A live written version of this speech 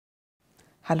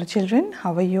Hello children,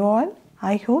 how are you all?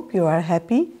 I hope you are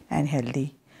happy and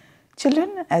healthy.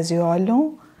 Children, as you all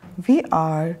know, we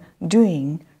are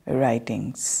doing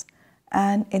writings.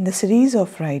 And in the series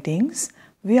of writings,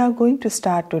 we are going to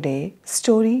start today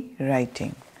story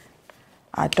writing.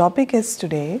 Our topic is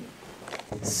today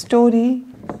story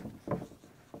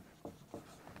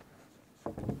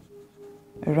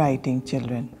writing,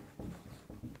 children.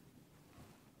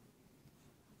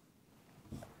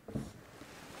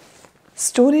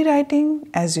 Story writing,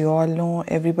 as you all know,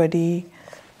 everybody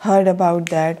heard about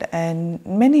that, and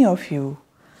many of you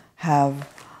have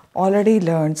already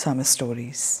learned some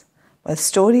stories. But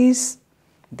stories,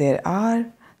 there are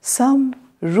some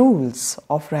rules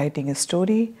of writing a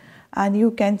story, and you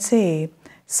can say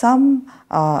some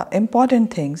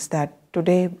important things that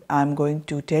today I'm going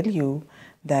to tell you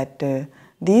that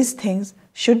these things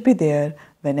should be there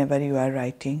whenever you are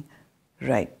writing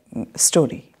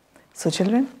story. So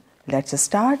children, let's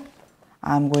start.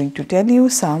 I'm going to tell you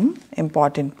some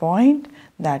important point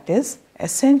that is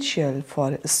essential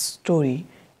for story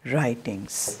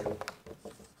writings.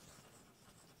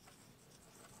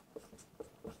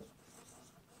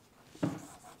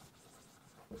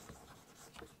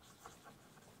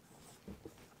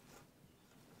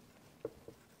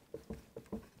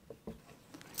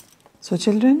 So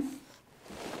children,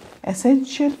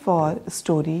 essential for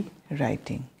story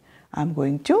writing. I'm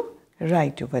going to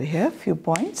write over here few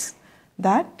points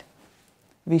that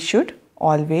we should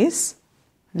always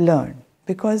learn,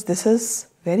 because this is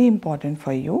very important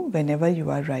for you whenever you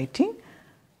are writing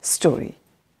story.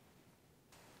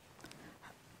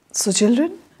 So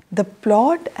children, the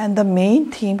plot and the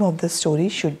main theme of the story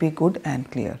should be good and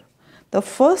clear. The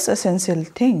first essential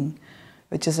thing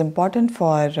which is important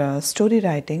for story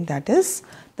writing, that is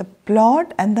the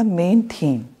plot and the main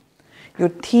theme. Your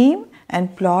theme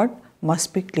and plot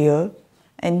must be clear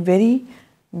and very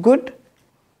good,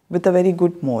 with a very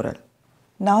good moral.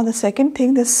 Now the second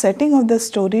thing, the setting of the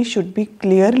story should be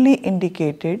clearly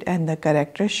indicated and the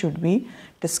character should be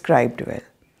described well.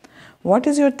 What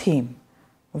is your theme?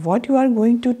 What you are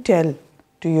going to tell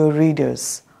to your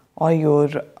readers or your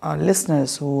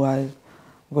listeners who are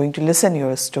going to listen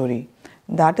your story?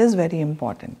 That is very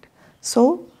important.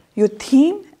 So your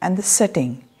theme and the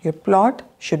setting, your plot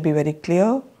should be very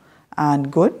clear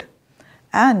and good.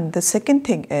 And the second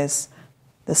thing is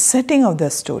the setting of the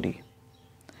story.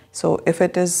 So if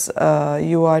it is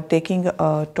you are taking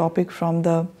a topic from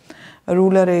the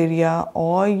rural area,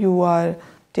 or you are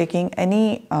taking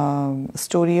any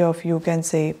story of, you can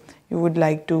say, you would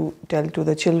like to tell to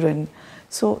the children.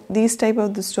 So these type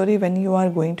of the story when you are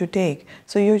going to take,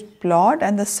 so your plot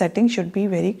and the setting should be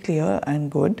very clear and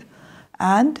good,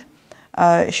 and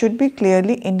should be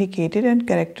clearly indicated, and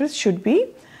characters should be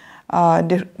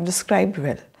described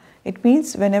well. It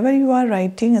means whenever you are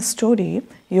writing a story,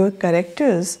 your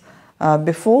characters,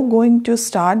 before going to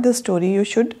start the story, you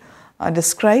should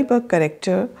describe a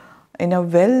character in a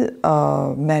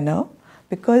well manner,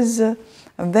 because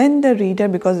when the reader,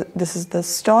 because this is the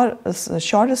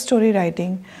short story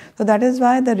writing, so that is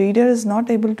why the reader is not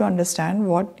able to understand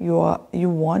what you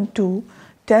want to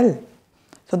tell.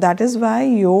 So that is why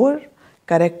your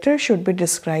character should be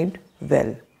described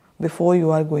well before you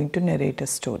are going to narrate a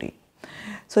story.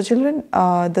 So children,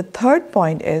 the third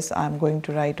point is, I am going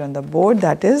to write on the board,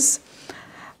 that is,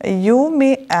 you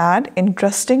may add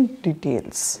interesting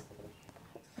details.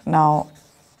 Now,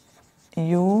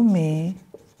 you may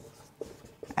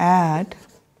add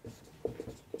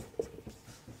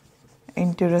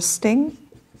interesting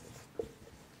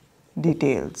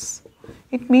details.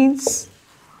 It means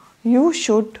you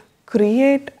should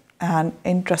create an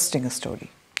interesting story.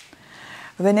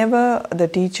 Whenever the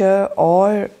teacher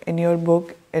or in your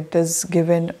book it is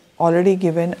already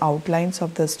given outlines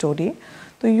of the story,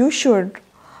 so you should,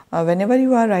 whenever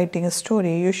you are writing a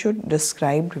story, you should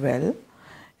describe well.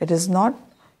 It is not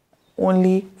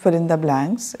only fill in the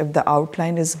blanks if the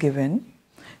outline is given.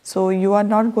 So you are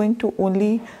not going to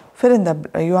only fill in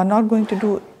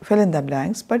the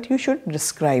blanks, but you should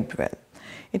describe well.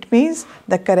 It means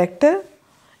the character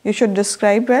you should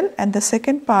describe well, and the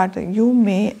second part, you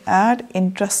may add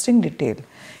interesting detail.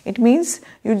 It means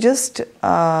you just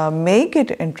make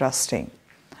it interesting.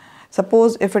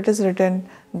 Suppose if it is written,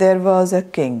 there was a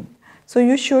king, so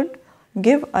you should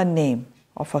give a name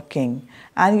of a king,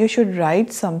 and you should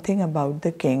write something about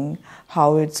the king,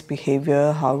 how its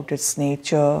behavior, how its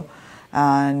nature,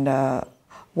 and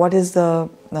what is the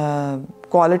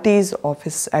qualities of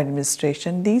his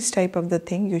administration. These type of the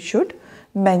thing you should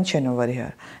mention over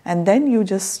here, and then you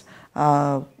just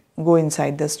go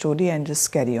inside the story and just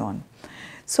carry on.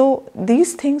 So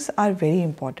these things are very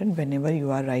important whenever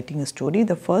you are writing a story.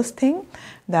 The first thing,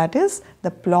 that is,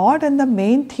 the plot and the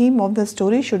main theme of the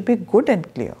story should be good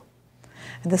and clear.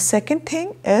 And the second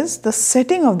thing is the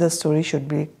setting of the story should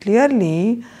be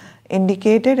clearly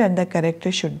indicated and the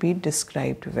character should be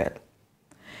described well.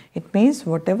 It means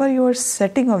whatever your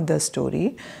setting of the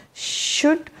story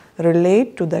should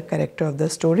relate to the character of the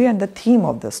story and the theme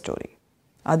of the story.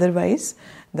 Otherwise,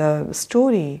 the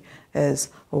story is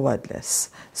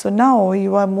worthless. So now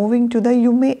you are moving to the,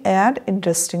 you may add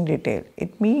interesting detail.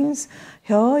 It means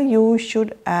here you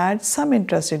should add some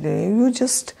interesting detail. You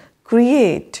just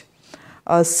create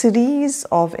a series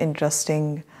of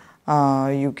interesting,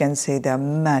 you can say, the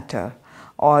matter,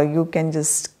 or you can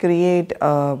just create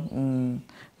a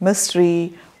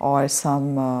mystery or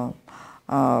some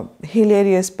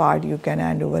hilarious part you can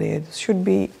add over here. Should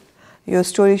be, your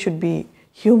story should be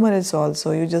humorous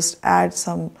also. You just add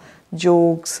some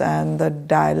jokes and the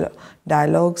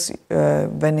dialogues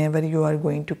whenever you are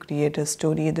going to create a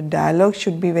story. The dialogue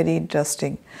should be very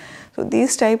interesting. So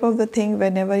these type of the thing,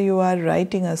 whenever you are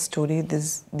writing a story,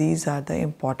 these are the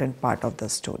important part of the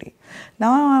story.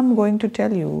 Now I am going to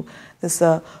tell you this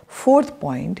fourth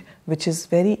point, which is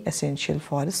very essential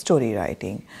for story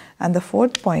writing. And the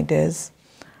fourth point is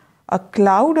a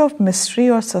cloud of mystery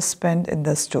or suspense in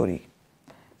the story.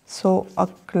 So a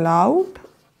cloud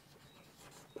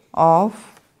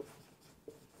of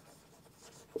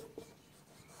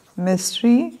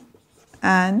mystery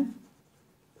and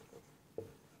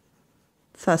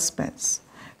suspense.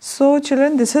 So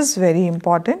children, this is very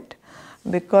important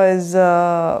because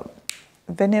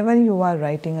whenever you are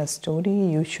writing a story,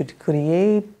 you should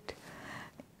create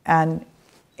an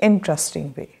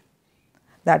interesting way.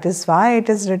 That is why it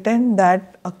is written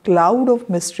that a cloud of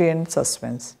mystery and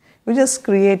suspense. You just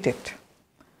create it.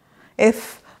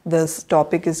 If this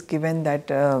topic is given that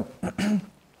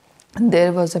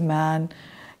there was a man,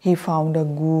 he found a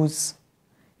goose,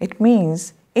 it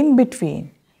means in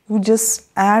between you just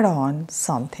add on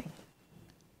something.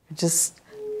 Just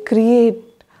create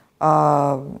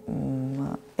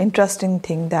interesting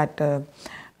thing that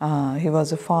he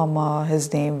was a farmer,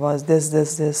 his name was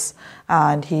this,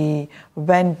 and he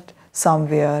went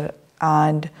somewhere,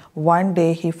 and one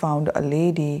day he found a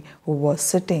lady who was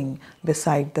sitting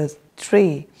beside the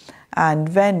tree,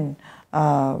 and when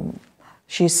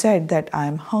she said that I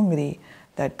am hungry,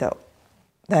 that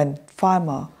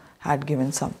farmer had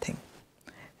given something,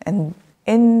 and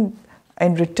in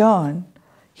return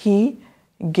she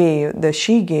gave,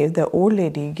 the old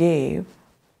lady gave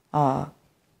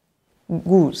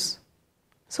goose.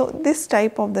 So this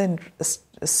type of the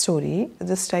story,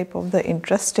 this type of the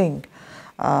interesting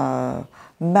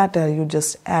matter you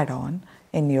just add on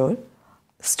in your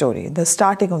story, the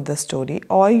starting of the story,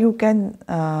 or you can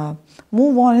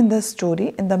move on in the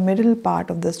story. In the middle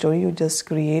part of the story, you just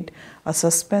create a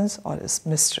suspense or a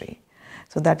mystery.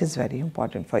 So that is very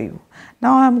important for you.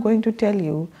 Now I am going to tell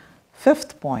you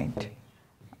fifth point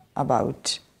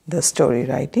about the story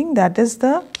writing, that is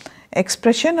the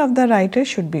expression of the writer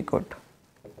should be good.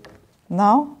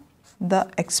 Now the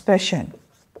expression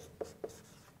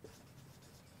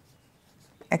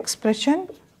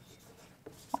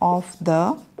of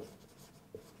the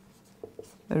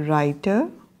writer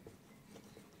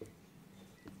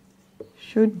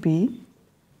should be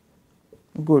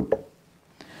good.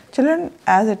 Children,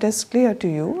 as it is clear to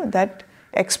you that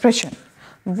expression,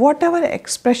 whatever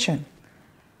expression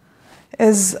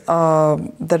is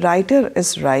the writer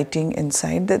is writing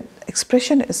inside, the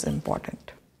expression is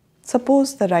important.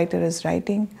 Suppose the writer is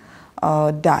writing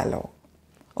dialogue.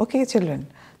 Okay, children.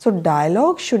 So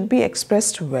dialogue should be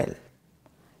expressed well.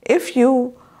 If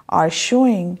you are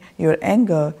showing your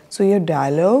anger, so your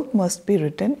dialogue must be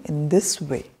written in this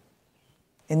way,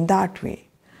 in that way.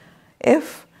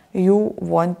 If you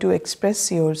want to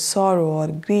express your sorrow or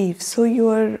grief, so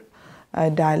your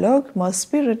dialogue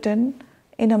must be written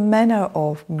in a manner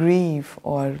of grief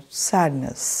or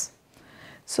sadness.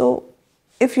 So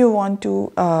if you want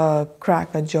to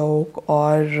crack a joke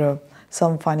or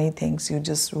some funny things you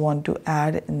just want to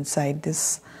add inside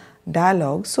this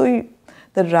dialogue, so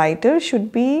the writer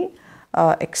should be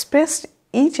expressed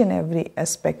each and every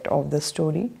aspect of the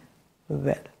story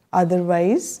well.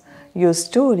 Otherwise, your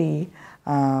story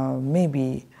may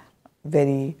be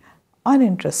very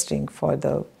uninteresting for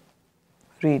the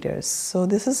readers. So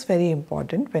this is very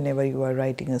important whenever you are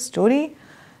writing a story.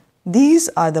 These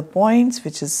are the points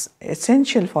which is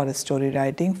essential for a story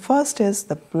writing. First is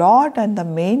the plot and the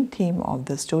main theme of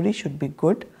the story should be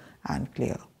good and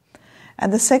clear.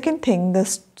 And the second thing, the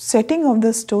setting of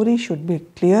the story should be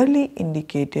clearly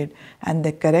indicated and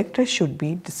the character should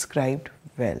be described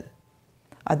well.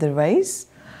 Otherwise,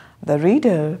 the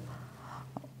reader,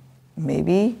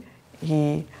 maybe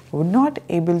he would not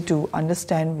able to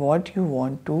understand what you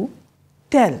want to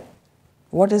tell.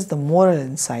 What is the moral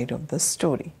inside of the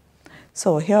story?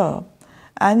 So here,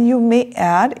 and you may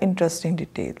add interesting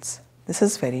details. This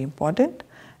is very important.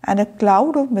 And a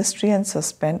cloud of mystery and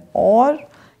suspense, or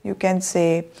you can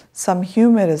say some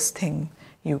humorous thing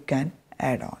you can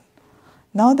add on.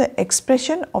 Now the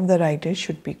expression of the writer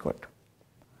should be good.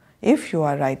 If you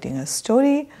are writing a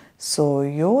story, so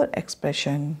your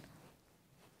expression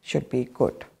should be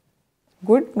good.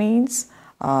 Good means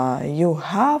you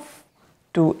have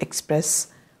to express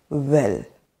well,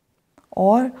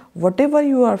 or whatever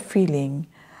you are feeling.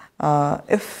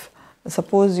 If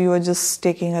suppose you are just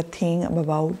taking a thing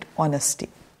about honesty,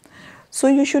 so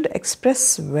you should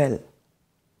express well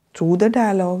through the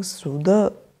dialogues, through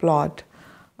the plot,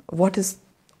 what is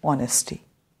honesty.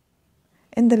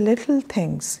 In the little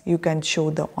things you can show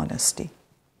the honesty.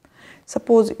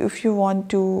 Suppose if you want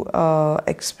to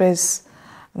express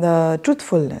the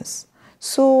truthfulness,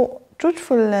 so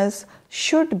truthfulness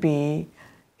should be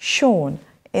shown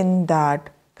in that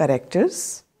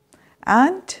characters,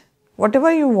 and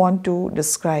whatever you want to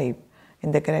describe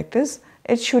in the characters,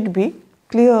 it should be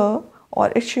clear,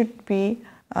 or it should be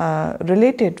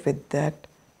related with that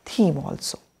theme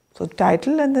also. So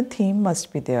title and the theme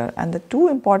must be there. And the two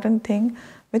important thing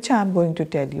which I am going to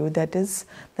tell you, that is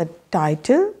the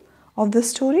title of the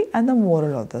story and the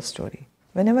moral of the story.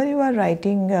 Whenever you are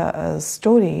writing a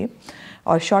story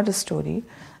or short story,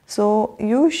 so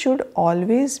you should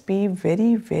always be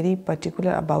very, very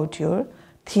particular about your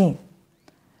theme.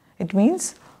 It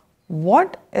means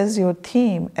what is your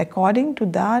theme, according to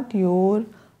that your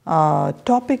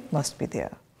topic must be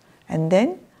there. And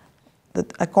then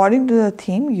according to the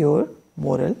theme, your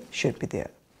moral should be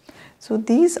there. So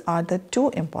these are the two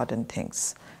important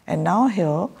things. And now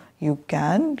here you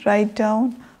can write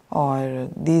down, or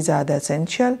these are the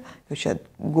essential. You should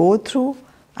go through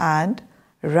and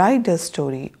write a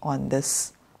story on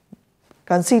this.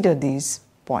 Consider these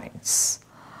points.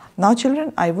 Now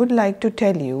children, I would like to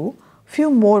tell you few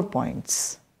more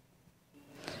points.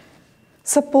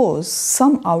 Suppose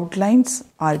some outlines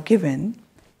are given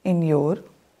in your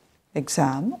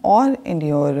exam or in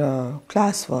your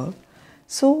classwork.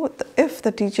 So if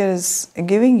the teacher is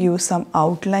giving you some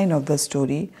outline of the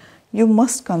story, you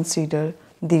must consider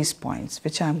these points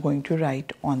which I am going to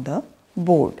write on the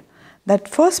board. That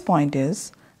first point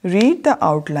is, read the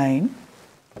outline.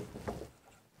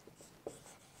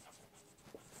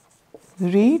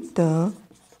 Read the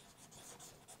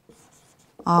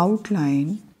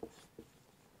outline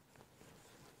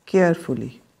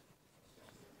carefully.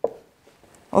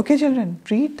 Okay children,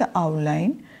 read the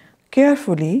outline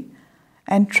carefully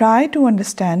and try to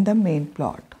understand the main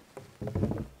plot.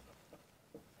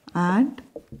 And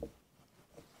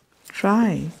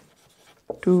try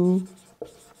to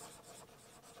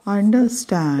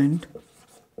understand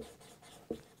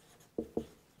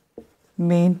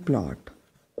main plot.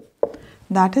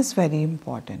 That is very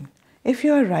important. If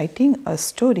you are writing a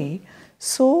story,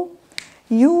 so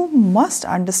you must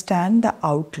understand the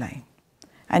outline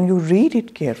and you read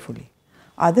it carefully.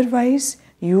 Otherwise,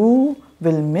 you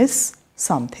will miss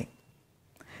something.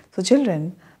 So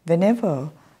children, whenever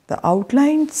the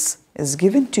outlines is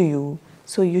given to you,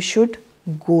 so you should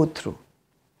go through.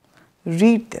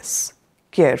 Read this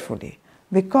carefully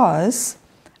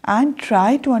and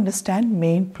try to understand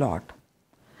main plot.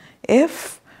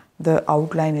 If the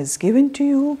outline is given to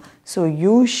you, so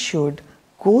you should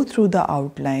go through the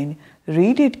outline,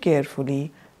 read it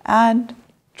carefully and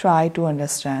try to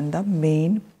understand the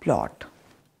main plot.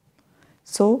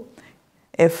 So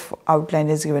if outline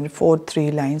is given,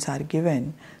 3 lines are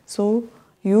given, so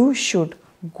you should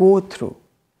go through.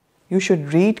 You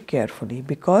should read carefully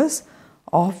because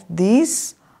of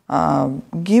these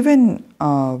given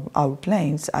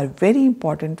outlines are very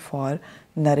important for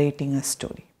narrating a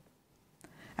story.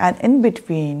 And in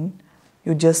between,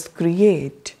 you just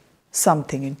create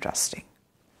something interesting.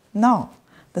 Now,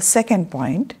 the second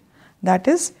point, that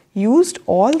is, use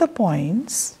all the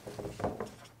points.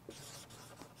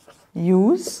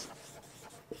 Use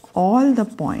all the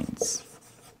points.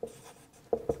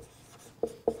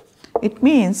 It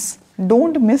means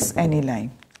don't miss any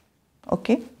line.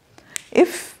 Okay?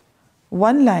 If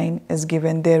one line is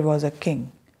given, there was a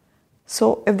king.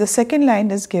 So if the second line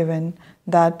is given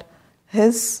that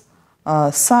his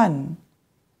son,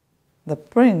 the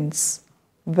prince,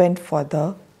 went for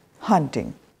the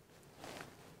hunting.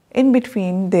 In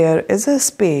between there is a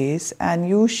space and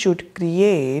you should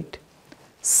create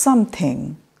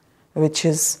something which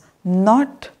is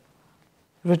not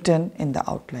written in the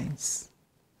outlines.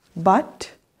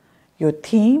 but your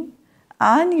theme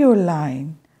and your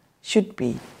line should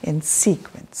be in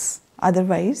sequence.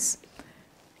 Otherwise,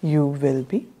 you will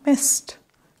be missed.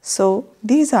 So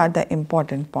these are the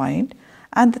important point.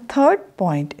 And the third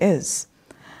point is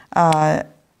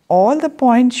all the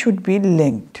points should be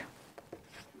linked.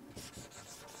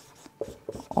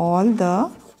 All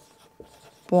the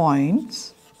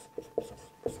points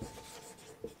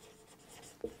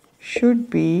should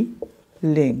be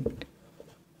linked.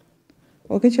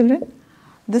 Okay, children?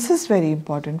 This is very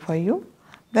important for you.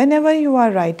 Whenever you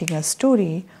are writing a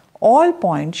story, all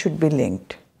points should be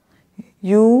linked.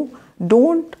 You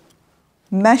don't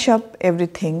mash up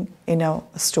everything in a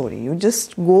story. You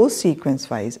just go sequence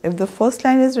wise. If the first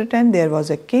line is written, there was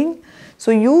a king,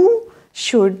 so you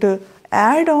should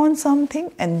add on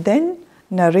something and then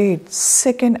narrate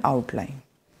second outline.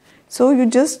 So you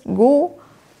just go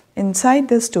inside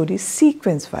the story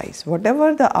sequence wise.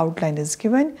 Whatever the outline is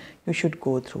given, you should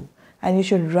go through and you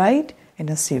should write in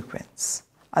a sequence.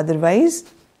 Otherwise,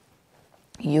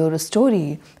 your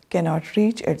story cannot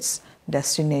reach its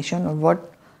destination or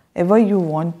whatever you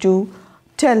want to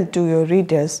tell to your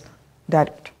readers,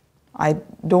 that I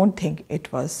don't think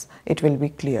it will be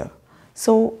clear.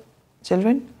 So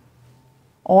children,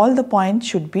 all the points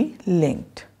should be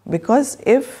linked, because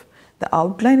if the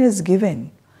outline is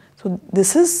given, so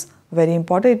this is very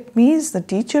important. It means the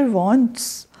teacher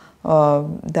wants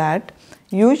that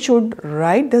you should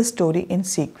write the story in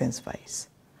sequence wise.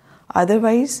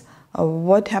 Otherwise,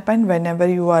 what happens whenever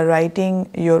you are writing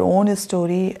your own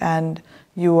story and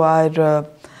you are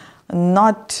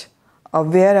not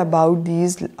aware about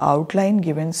these outline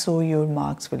given, so your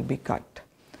marks will be cut.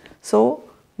 So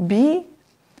read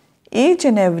each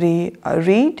and every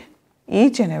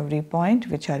point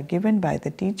which are given by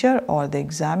the teacher or the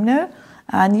examiner,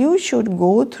 and you should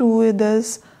go through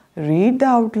this, read the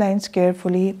outlines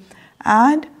carefully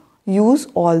and use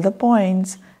all the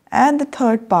points. And the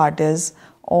third part is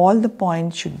all the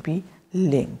points should be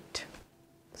linked.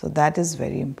 So that is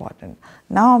very important.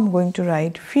 Now I'm going to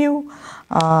write few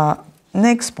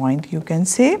next point. You can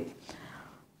say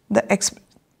the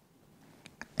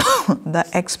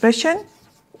expression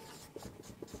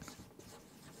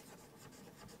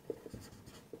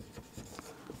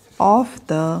of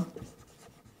the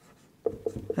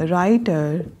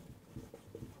writer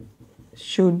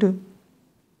should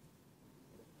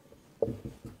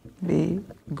be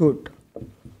good.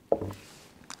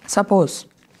 Suppose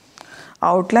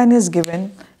outline is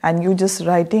given and you just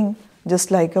writing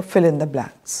just like a fill in the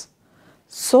blanks.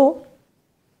 So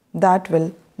that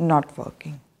will not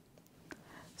working.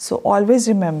 So always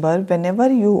remember, whenever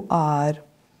you are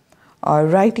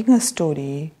writing a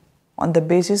story on the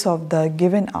basis of the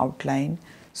given outline,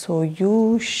 so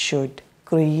you should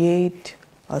create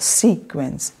a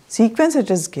sequence. Sequence it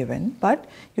is given, but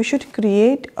you should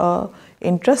create a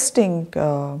interesting,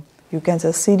 you can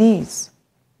say, series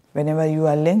whenever you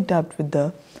are linked up with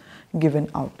the given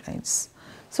outlines.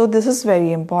 So this is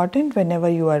very important. Whenever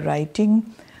you are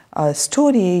writing a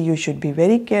story, you should be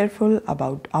very careful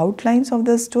about outlines of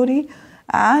the story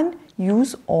and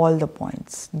use all the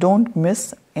points. Don't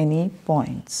miss any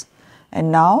points.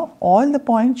 And now all the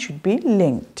points should be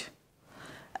linked.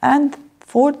 And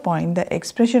fourth point, the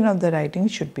expression of the writing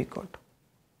should be good.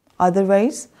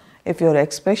 Otherwise, if your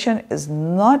expression is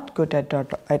not good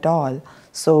at all,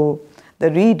 so the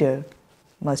reader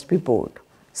must be bored.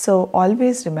 So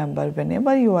always remember,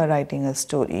 whenever you are writing a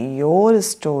story, your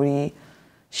story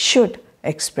should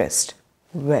expressed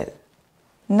well.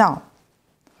 Now,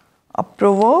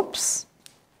 proverbs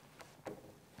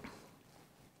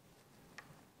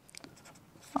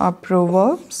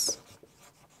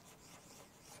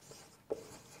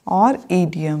or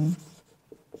idioms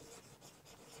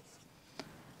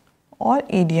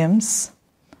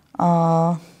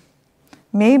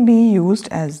may be used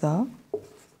as the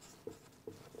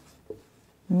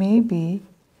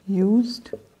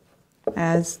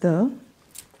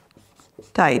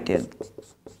title.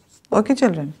 Okay,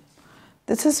 children,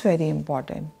 this is very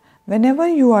important. Whenever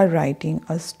you are writing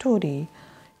a story,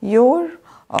 you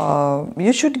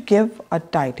should give a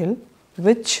title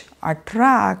which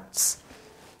attracts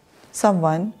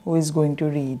someone who is going to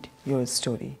read your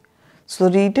story. So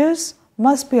readers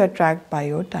must be attracted by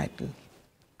your title.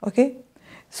 Okay,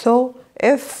 so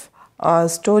if a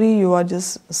story, you are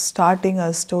just starting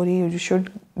a story, you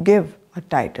should give a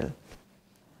title: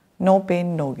 No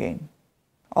Pain, No Gain,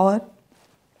 or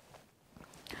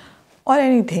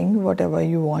anything, whatever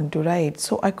you want to write.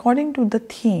 So according to the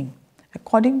theme,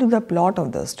 according to the plot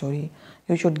of the story,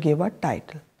 you should give a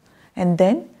title, and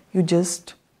then you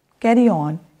just carry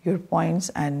on your points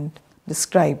and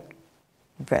describe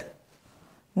well.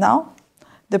 Now,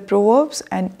 the proverbs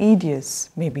and idioms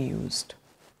may be used.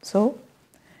 So,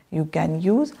 you can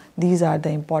use, these are the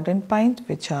important points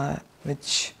which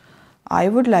I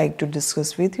would like to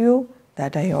discuss with you,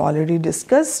 that I already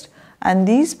discussed, and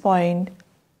these points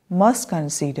must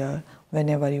consider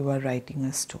whenever you are writing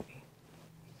a story.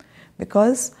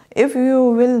 Because if you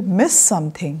will miss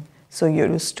something, so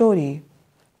your story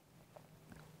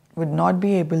would not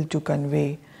be able to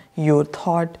convey your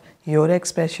thought, your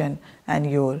expression, and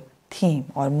your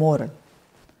theme or moral.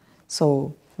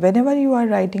 So, whenever you are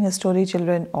writing a story,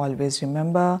 children, always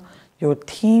remember your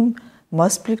theme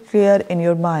must be clear in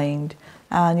your mind,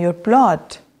 and your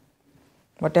plot,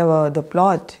 whatever the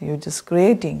plot you're just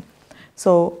creating,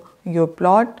 so your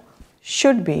plot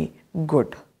should be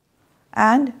good.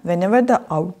 And whenever the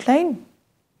outline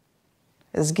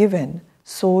is given,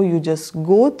 so you just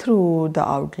go through the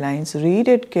outlines, read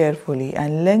it carefully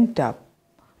and linked up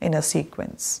in a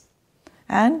sequence.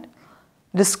 And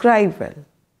describe well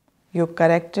your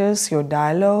characters, your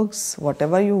dialogues,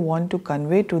 whatever you want to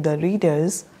convey to the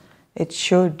readers, it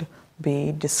should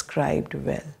be described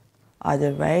well.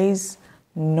 Otherwise,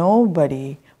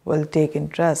 nobody will take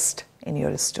interest in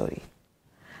your story.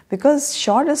 Because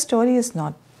short story is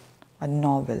not a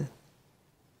novel.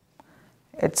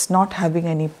 It's not having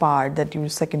any part that you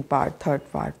second part,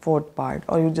 third part, fourth part,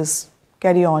 or you just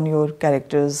carry on your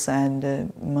characters and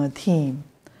theme.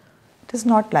 It is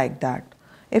not like that.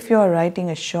 If you are writing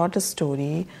a short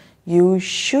story, you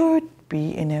should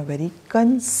be in a very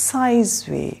concise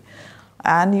way,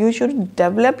 and you should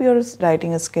develop your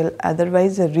writing skill.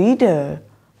 Otherwise, the reader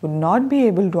would not be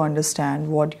able to understand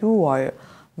what you are,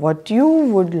 what you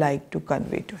would like to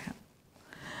convey to him.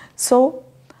 So,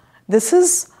 this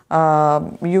is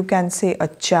you can say a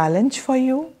challenge for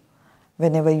you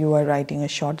whenever you are writing a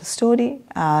short story,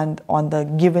 and on the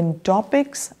given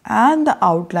topics and the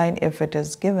outline if it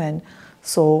is given,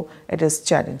 so it is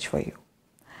challenge for you.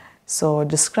 So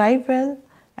describe well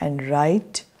and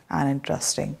write an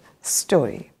interesting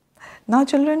story. Now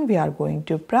children, we are going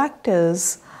to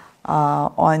practice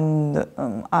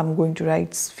I'm going to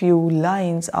write few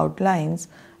lines, outlines,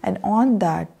 and on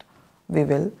that we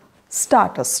will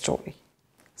start a story.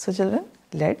 So children,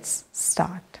 let's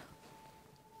start.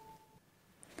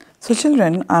 So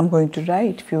children, I'm going to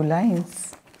write few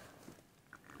lines.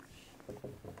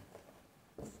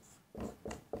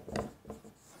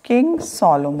 King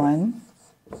Solomon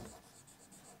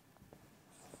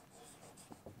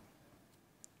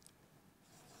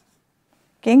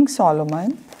King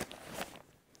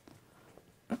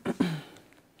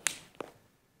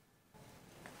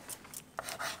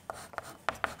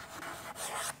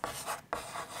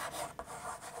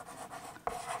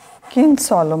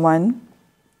Solomon,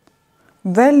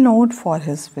 well known for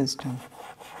his wisdom.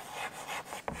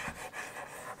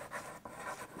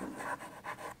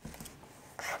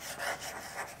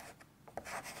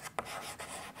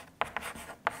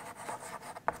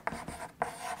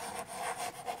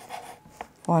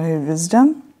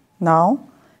 Now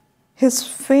his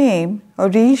fame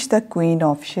reached the Queen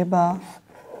of Sheba,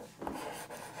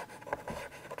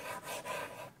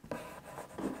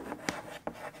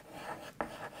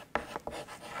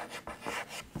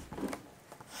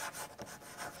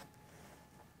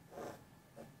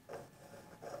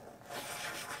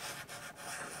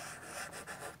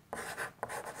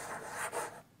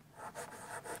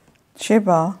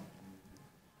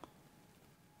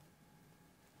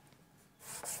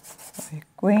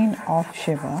 Queen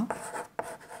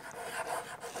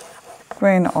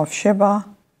of Sheba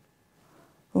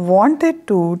wanted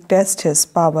to test his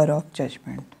power of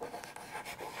judgment.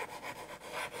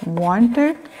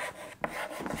 Wanted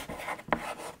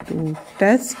to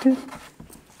test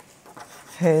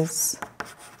his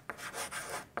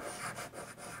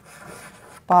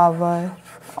power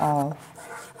of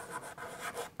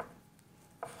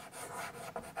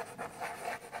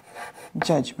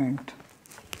judgment.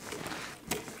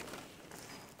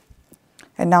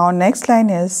 And now next line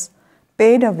is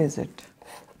paid a visit.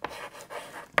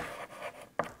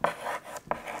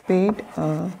 Paid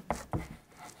a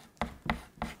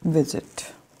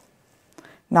visit.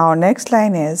 Now next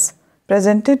line is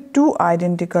presented two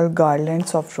identical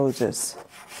garlands of roses.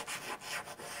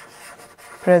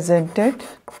 Presented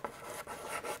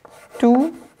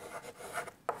two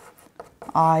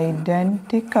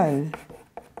identical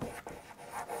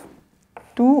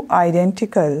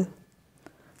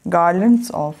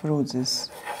garlands of roses.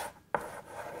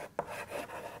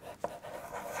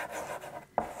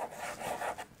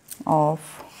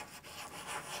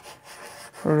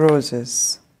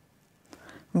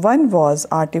 One was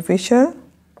artificial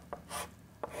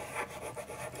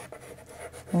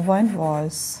One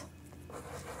was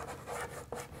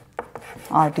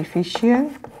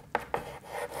artificial,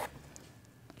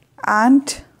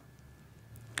 and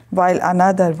while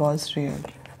another was real.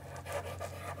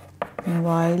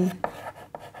 While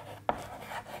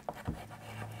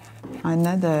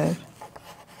another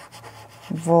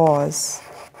was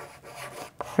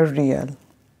real.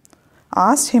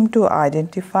 Asked him to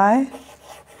identify.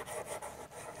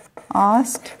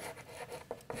 Asked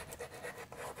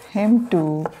him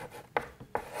to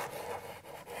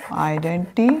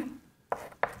identify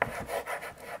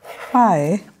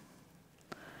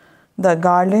the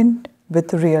garland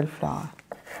with real flower.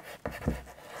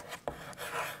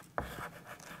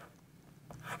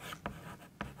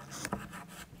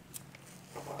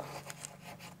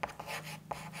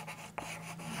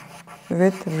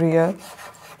 With real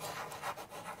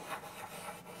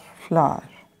flower.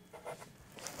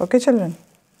 Okay, children.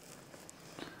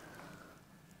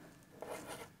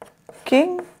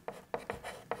 King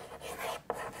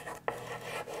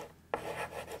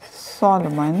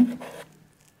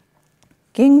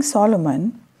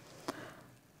Solomon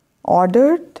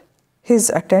ordered his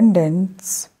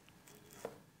attendants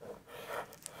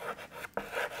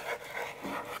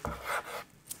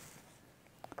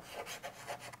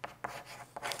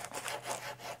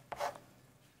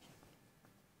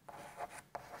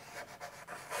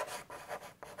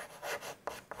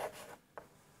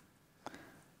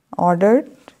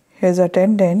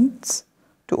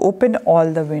to open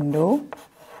all the windows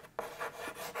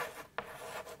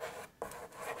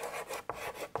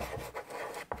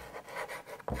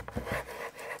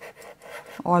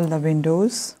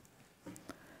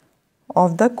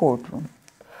of the courtroom.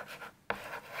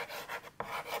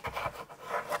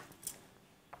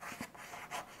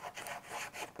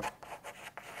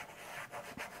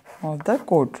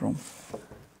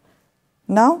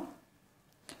 Now,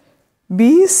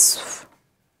 bees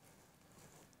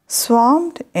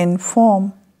swarmed in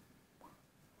form.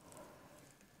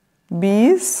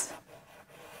 Bees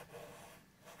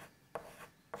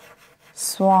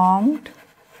swarmed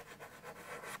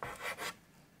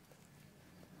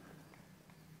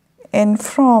in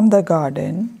from the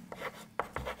garden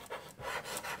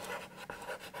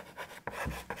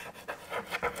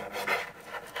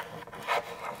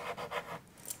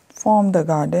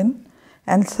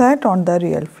and sat on the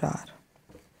real flower.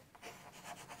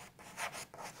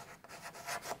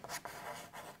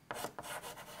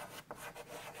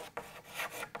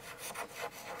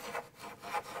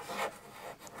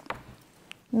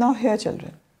 Now here,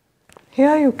 children,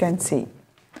 here you can see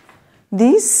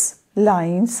these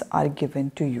lines are given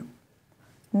to you.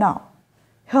 Now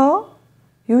here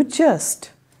you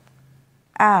just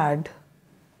add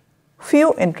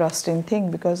few interesting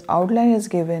things because outline is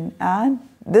given and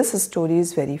this story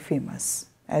is very famous,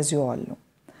 as you all know.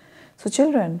 So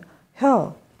children,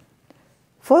 here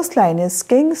first line is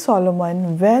King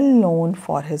Solomon, well known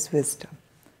for his wisdom.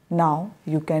 Now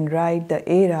you can write the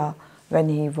era when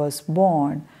he was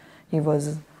born. He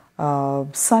was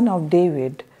son of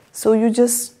David. So you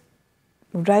just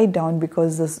write down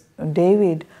because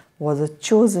David was a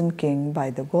chosen king by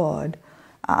the God,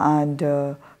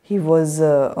 and he was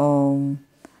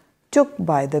took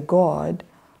by the God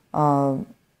on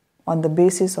the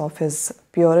basis of his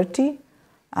purity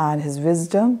and his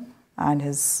wisdom and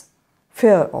his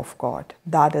fear of God.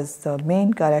 That is the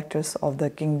main characters of the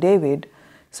King David.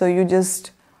 So you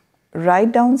just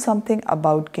write down something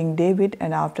about King David,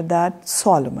 and after that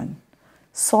Solomon.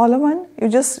 You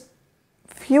just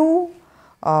few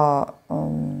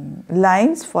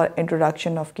lines for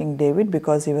introduction of King David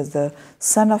because he was the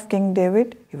son of King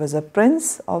David. He was a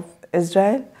prince of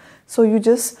Israel. So you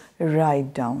just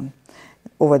write down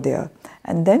over there,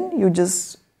 and then you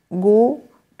just go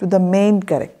to the main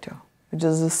character. You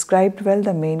just described well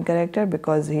the main character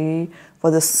because he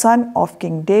was the son of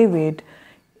King David.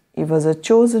 He was a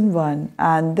chosen one,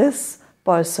 and this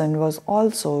person was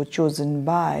also chosen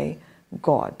by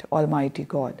God, Almighty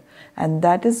God. And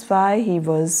that is why he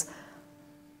was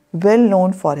well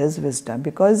known for his wisdom,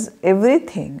 because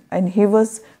everything, and he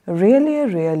was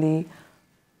really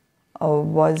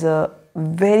was a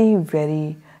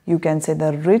very, you can say,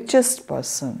 the richest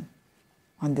person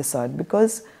on this earth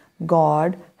because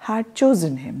God had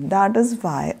chosen him. That is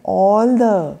why all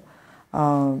the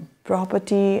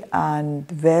property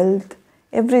and wealth,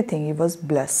 everything, he was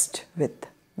blessed with.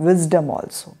 Wisdom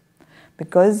also,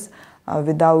 because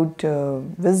without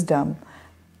wisdom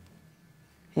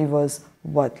he was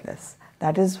worthless.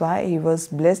 That is why he was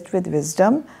blessed with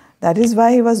wisdom. That is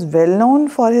why he was well known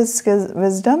for his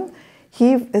wisdom.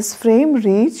 His fame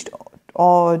reached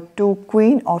to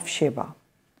Queen of Sheba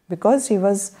because he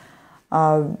was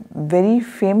very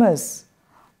famous.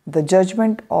 The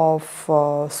judgment of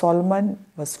Solomon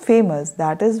was famous.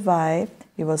 That is why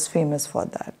he was famous for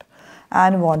that,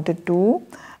 and wanted to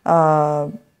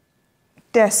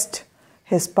test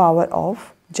his power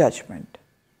of judgment.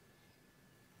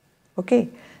 Okay,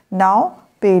 now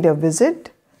paid a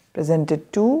visit,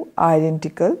 presented two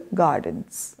identical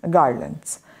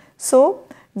garlands. So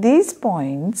these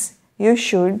points you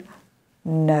should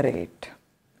narrate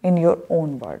in your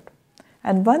own word.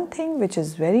 And one thing which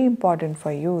is very important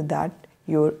for you, that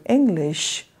your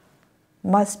English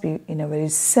must be in a very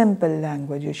simple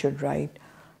language. You should write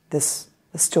this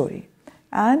story.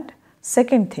 And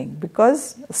second thing,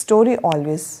 because story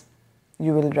always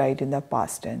you will write in the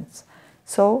past tense.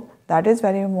 So that is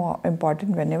very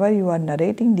important. Whenever you are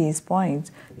narrating these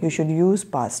points, you should use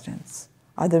past tense.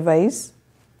 Otherwise,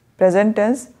 present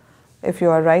tense, if you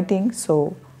are writing,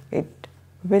 so it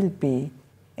will be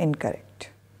incorrect.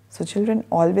 So children,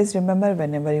 always remember,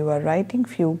 whenever you are writing,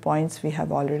 few points we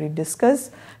have already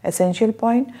discussed. Essential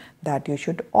point that you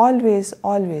should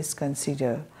always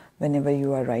consider whenever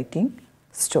you are writing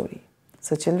story.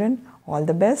 So children, all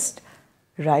the best.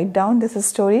 Write down this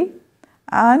story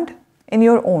and in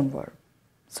your own word.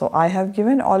 So I have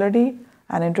given already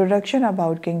an introduction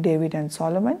about King David and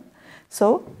Solomon.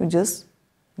 So you just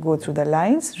go through the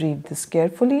lines, read this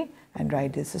carefully and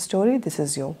write this story. This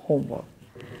is your homework.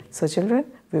 So children,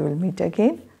 we will meet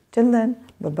again. Till then,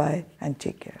 bye-bye and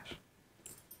take care.